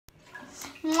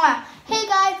Mwah. Hey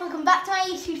guys, welcome back to my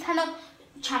YouTube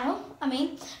channel.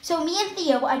 So me and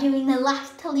Theo are doing the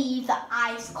last to leave the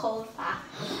ice cold bath.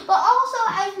 But also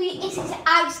it is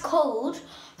ice cold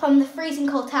from the freezing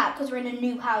cold tap because we're in a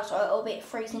new house, so it'll be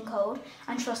freezing cold.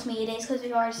 And trust me, it is because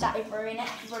we've already started running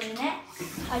it,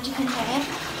 as you can hear.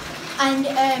 And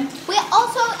we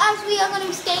also, as we are going to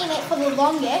be staying in it for the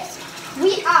longest,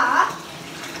 we are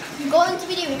going to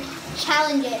be doing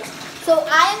challenges. So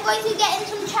I am going to get in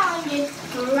some challenges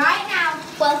right now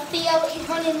while Theo is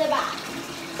running the bath.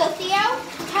 So Theo,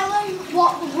 tell them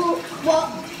what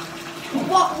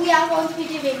we are going to be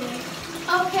doing.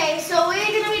 Okay, so we're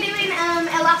going to be doing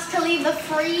a last to leave the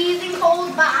freezing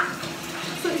cold bath.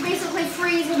 So it's basically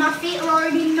freezing. My feet are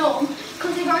already numb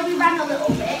because they've already ran a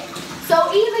little bit. So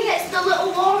either gets the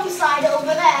little warm side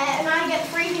over there and I get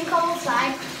the freezing cold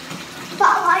side. But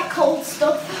I like cold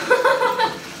stuff.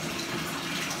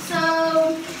 So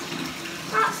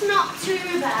that's not too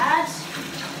bad.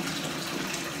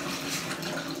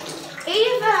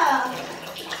 Eva,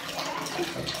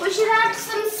 we should add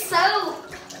some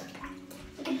soap.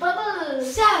 Like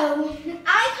bubbles. So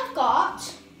I have got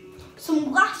some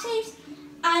glasses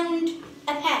and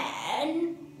a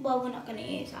pen. Well, we're not going to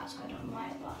use that, so I don't know why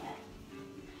I got it.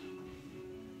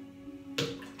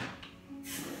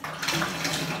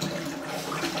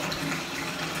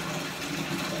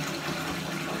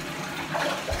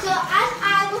 So as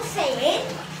I was saying,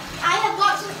 I have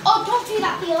got some. Oh, don't do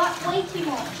that, Theo. That's way too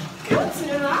much. No, it's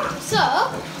not. So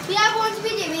we are going to be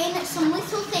doing some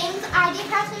little things. I did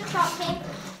have some shopping,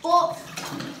 but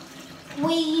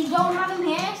we don't have them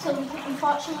here, so we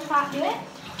unfortunately can't do it.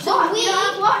 So we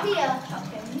have what here?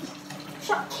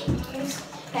 Shopkins.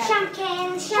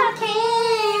 Shopkins.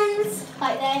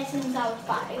 Like there since I was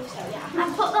 5, so yeah. I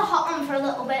put the hot on for a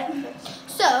little bit.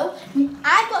 So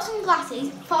I've got some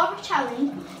glasses for a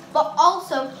challenge, but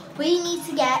also we need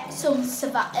to get some things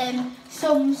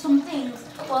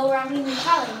while we're having the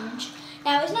challenge.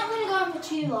 Now it's not going to go on for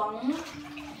too long.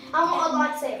 I want a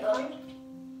lightsaber.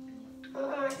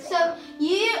 So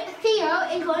Theo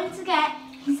is going to get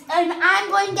his, and I'm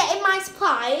going to get in my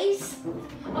supplies.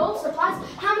 Oh, supplies.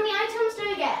 How many items do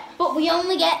we get? But we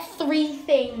only get 3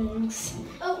 things.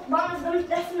 Oh, one of them,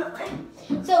 definitely.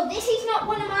 So this is not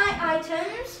one of my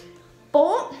items,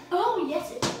 but Oh,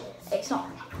 yes it is. it's not.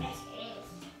 Yes it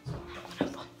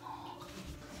is.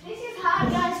 This is hard,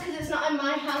 guys, because it's not in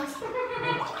my house.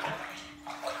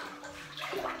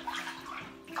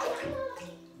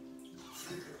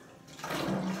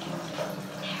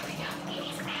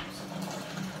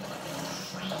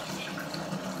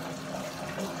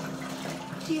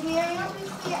 See, we are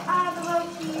obviously either going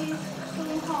to use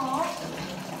some hot.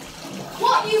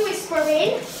 What are you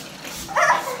whispering?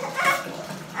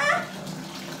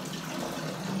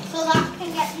 So that can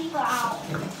get people out.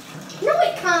 No,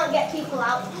 it can't get people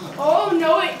out. Oh,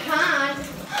 no, it can't.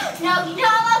 No, you're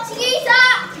not allowed to use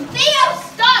that! Theo,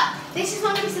 stop! This is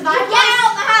one of my survival Get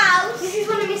out of the house! This is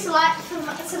one of my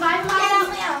survival Get out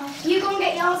items. now. You go and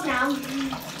get yours now.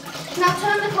 Now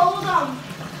turn the cold on.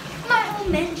 My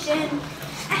own mention.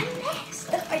 And next,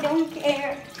 I don't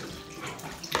care.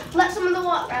 Let some of the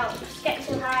water out. Just get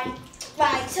too high.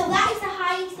 Right, so that is the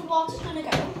highest the water's going to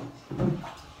go.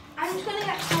 I'm just going to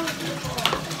get close to the floor.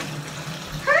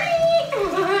 Hurry!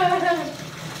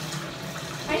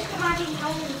 I just imagine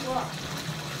how many what.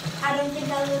 I don't think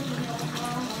I will be no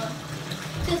more.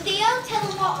 So Theo, tell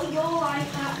them what your life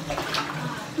hacks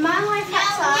are. My life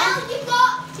hacks Now are... you've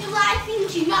got your life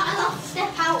things, you're not allowed to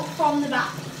step out from the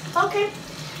bath. Okay.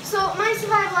 So my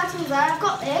survival items are, I've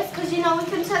got this, because you know we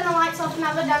can turn the lights off and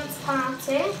have a dance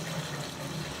party.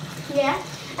 Yeah.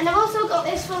 And I've also got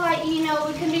this for like, you know,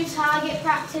 we can do target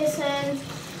practice and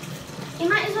you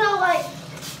might as well like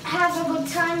have a good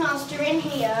time whilst you're in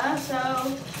here. So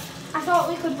I thought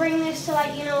we could bring this to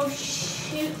like, you know,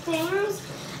 shoot things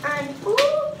and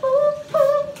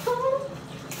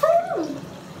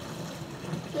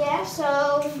yeah,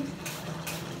 so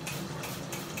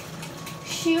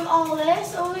shoot all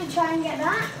this. Oh, we try and get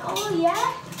that. Oh,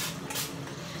 yeah.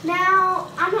 Now,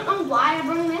 I don't know why I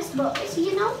bring this, but it's,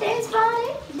 you know, dance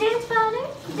party, dance party,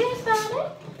 dance party,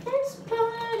 dance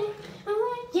party.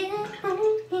 Oh, yeah,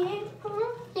 oh, yeah,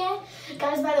 oh, yeah.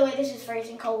 Guys, by the way, this is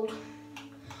freezing cold.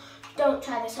 Don't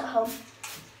try this at home.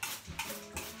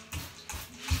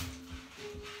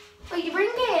 What are you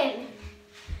bringing?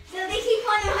 So this is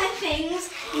one of my things.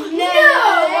 No.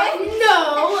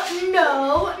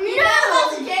 You're not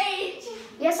allowed to change.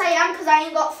 Yes, I am, because I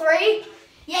ain't got 3.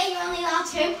 Yeah, you're only allowed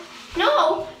 2.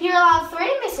 No, you're allowed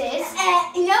 3, missus.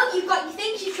 No, you've got your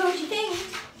things, you chose your things.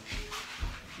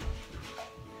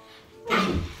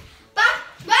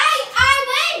 Bye,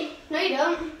 I win! No, you don't.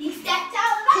 can't. You stepped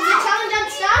out of Because the that. challenge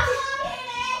hadn't started.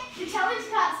 The challenge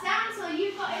can't start until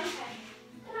you've got everything.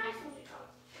 Can I hold it up?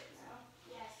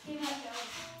 Yes, give me that go.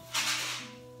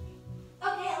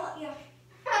 Okay, I'll let you.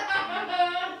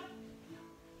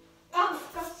 Oh,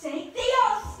 for God's sake. Theo,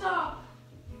 stop.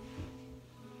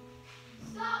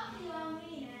 Stop, Theo, I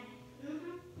mean it.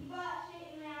 You got that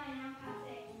straight in the eye and I can't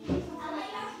say. I'll let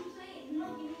you have some sleep and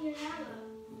not give you an hour.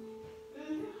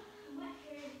 I'm wet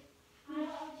through. I don't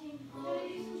have a change. Do we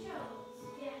do some shows?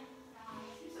 Yeah.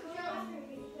 Do some shows?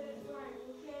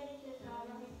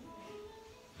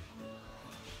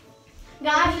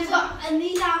 Guys, we've got, and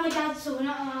these are my dad's, so we're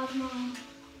not allowed more.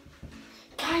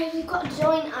 Guys, we've got a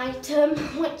joint item,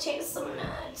 which is some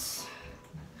nerds.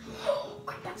 Oh,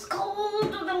 that's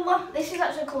cold. This is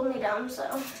actually cooling me down, so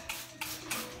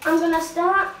I'm gonna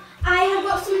start. I have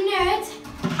got some nerds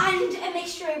and a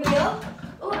mystery wheel.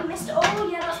 Oh, I missed it. Oh,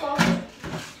 yeah, that's one.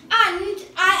 And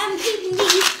I am keeping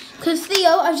these because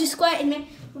Theo has just squirted me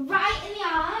right in the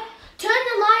eye. Turn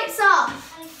the lights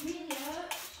off. And it really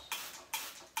hurts.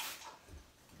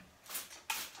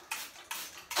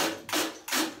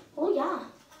 Oh, yeah.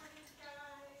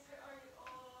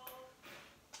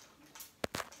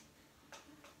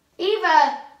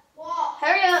 Eva, What?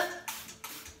 hurry up.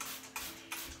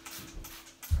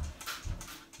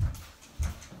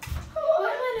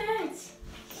 What are my nerds?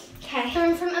 Okay. They're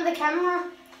in front of the camera.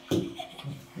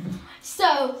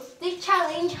 So this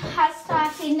challenge has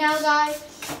started now, guys.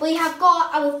 We have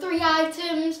got our 3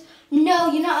 items.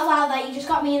 No, you're not allowed that. You just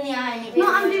got me in the eye. And it really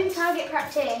No, I'm hurt. doing target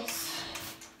practice.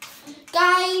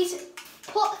 Guys,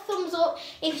 put a thumbs up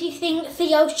if you think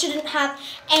Theo shouldn't have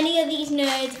any of these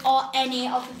nerds or any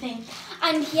of the things.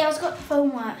 And he has got the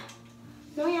phone wet.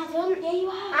 No, you haven't. Yeah, you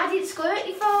have. I did squirt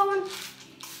your phone.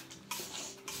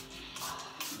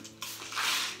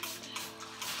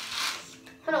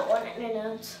 I don't want any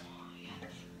nerds.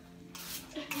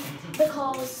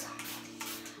 Because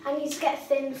I need to get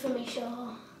thin for my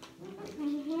show.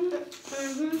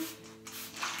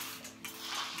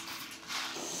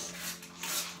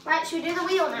 Right, should we do the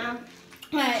wheel now?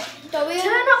 Right, so we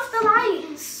Turn off the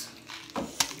lights.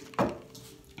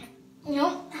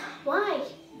 No, Why?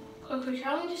 because the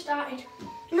challenge has started.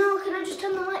 No, can I just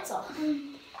turn the lights off?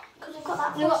 Because I've got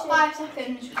that. We've got flashing. 5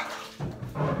 seconds.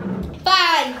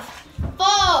 5,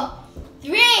 4,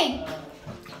 3,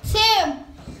 2,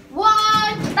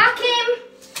 1. Back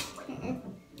him.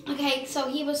 Okay, so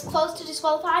he was close to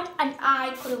disqualified and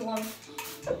I could have won.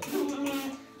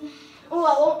 Oh,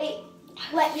 I won't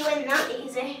let you in that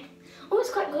easy. Oh, it's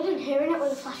quite good in hearing it with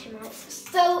the flashing lights.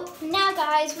 So now,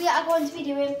 guys, we are going to be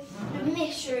doing a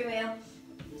mystery wheel.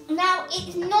 Now,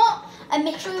 it's not a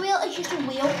mystery wheel, it's just a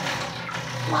wheel.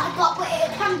 What I got, but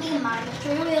it can be my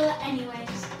mystery wheel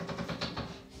anyways.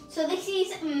 So this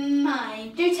is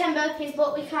mine. Do 10 burpees,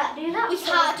 but we can't do that. We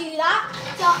can't do that.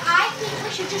 So I think we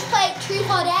should just play truth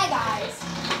or dare, guys.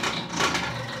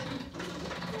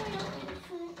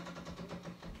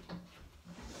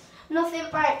 Nothing,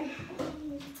 right.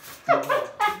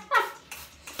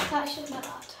 That should be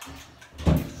that.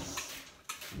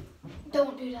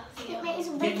 Don't do that, Theo. Mate, it's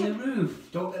a Get in wicked. the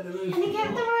roof. Don't get the roof. Can you get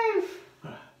the roof?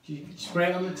 You can spray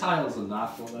it on the tiles and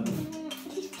that for them.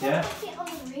 Just Yeah. put it on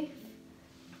the roof.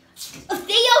 Oh,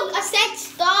 Theo, I said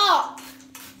stop.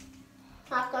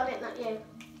 I've got it, not you.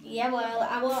 Yeah,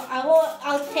 well,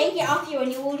 I'll take it off you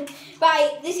and you would.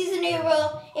 Right, this is a new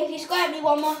rule. If you squirt me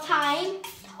one more time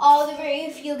or the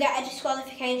roof, you'll get a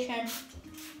disqualification.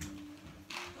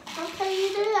 How can you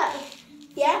do that?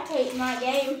 Yeah, it's my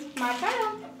game, my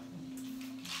channel.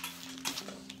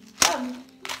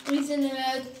 Reason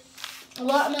a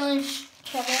watermelon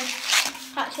sugar.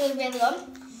 Actually, really good.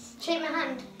 Shake my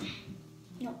hand.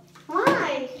 No.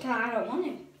 Why? I don't want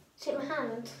it. Shake my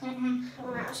hand. Mm-hmm.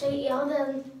 Alright, I'll shake your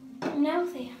then. No,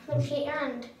 Theo. Let me shake your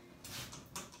hand.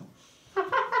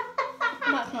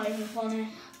 That's not even funny.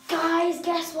 Guys,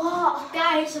 guess what?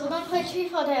 Guys, so we're going to play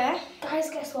truth or dare. Guys,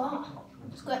 guess what?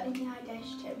 Squirt in the eye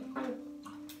dish too.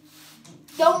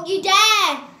 Don't you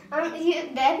dare! You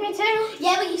dared me to.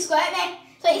 Yeah, but you squirt me.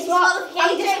 So it's I'm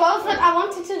disqualification. disqualified. I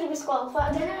wanted to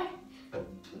disqualify, didn't I?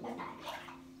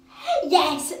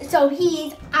 Yes, so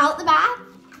he's out the bath.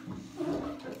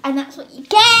 And that's what you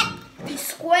get for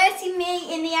squirting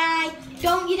me in the eye.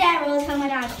 Don't you dare, or I'll tell my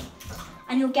dad.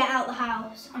 And you'll get out the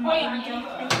house. I'm not even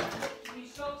joking. Can you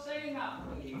stop saying that,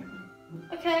 please?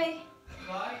 Okay.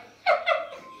 Right?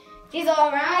 He's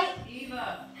alright.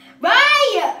 Eva.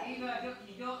 Right! Eva,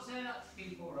 you don't say that to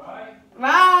people, right?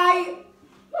 Right!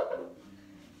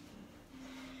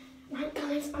 Right,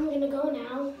 guys, I'm gonna go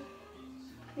now.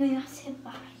 No, you have to say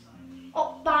bye.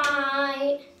 Oh,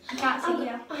 bye. I can't see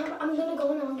you. I'm gonna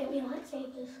go now and get me a lightsaber.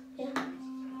 this. Yeah.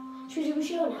 Should we do a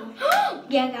show now?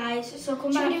 Yeah, guys. So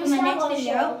come Should back we do for a my Star next Wars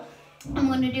video. show? I'm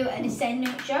gonna do a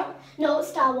Descendant show. No, it's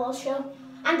Star Wars show.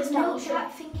 And a Star No, Wars show.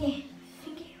 that thingy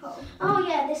hole. Oh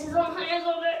yeah, this is on high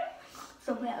on it.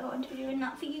 So we are going to be doing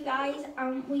that for you guys,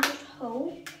 and we just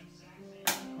hope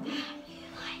that you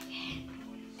like it.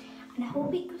 And I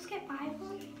hope it does get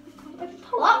viral.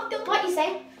 What you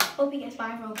say? Hope it gets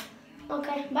viral.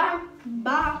 Okay, bye.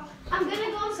 Bye. I'm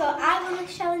gonna go. So I won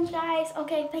this challenge, guys.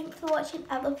 Okay, thanks for watching.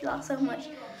 I love you all so much.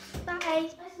 Bye.